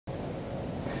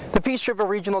The Peace River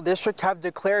Regional District have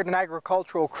declared an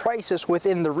agricultural crisis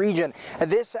within the region.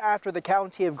 This after the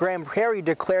county of Grand Prairie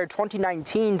declared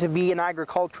 2019 to be an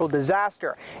agricultural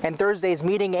disaster, and Thursday's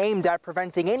meeting aimed at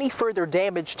preventing any further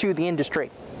damage to the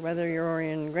industry. Whether you're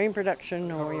in grain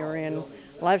production or you're in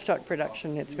livestock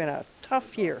production, it's been a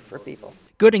tough year for people.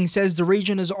 Gooding says the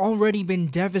region has already been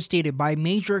devastated by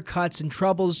major cuts and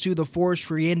troubles to the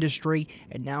forestry industry,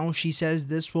 and now she says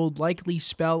this will likely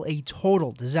spell a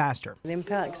total disaster. It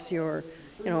impacts your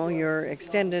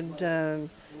extended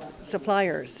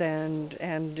suppliers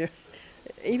and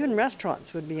even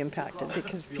restaurants would be impacted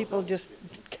because people just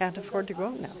can't afford to go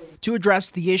out now. To address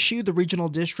the issue, the regional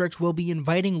district will be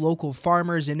inviting local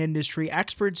farmers and industry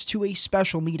experts to a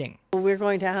special meeting. We're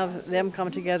going to have them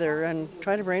come together and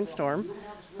try to brainstorm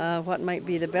what might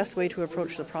be the best way to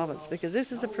approach the province, because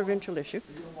this is a provincial issue,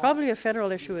 probably a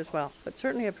federal issue as well, but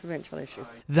certainly a provincial issue.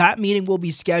 That meeting will be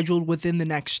scheduled within the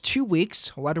next 2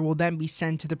 weeks. A letter will then be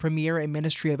sent to the Premier and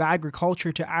Ministry of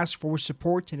Agriculture to ask for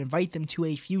support and invite them to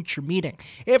a future meeting.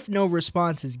 If no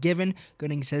response is given,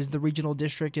 Gooding says the regional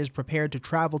district is prepared to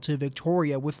travel to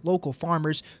Victoria with local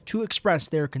farmers to express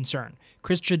their concern.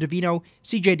 Christian Davino,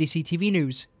 CJDC-TV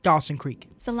News, Dawson Creek.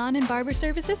 Salon and barber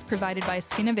services provided by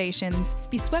Skinovations.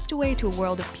 Be swept away to a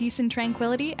world of peace and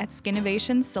tranquility at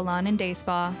Skinovations Salon and Day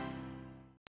Spa.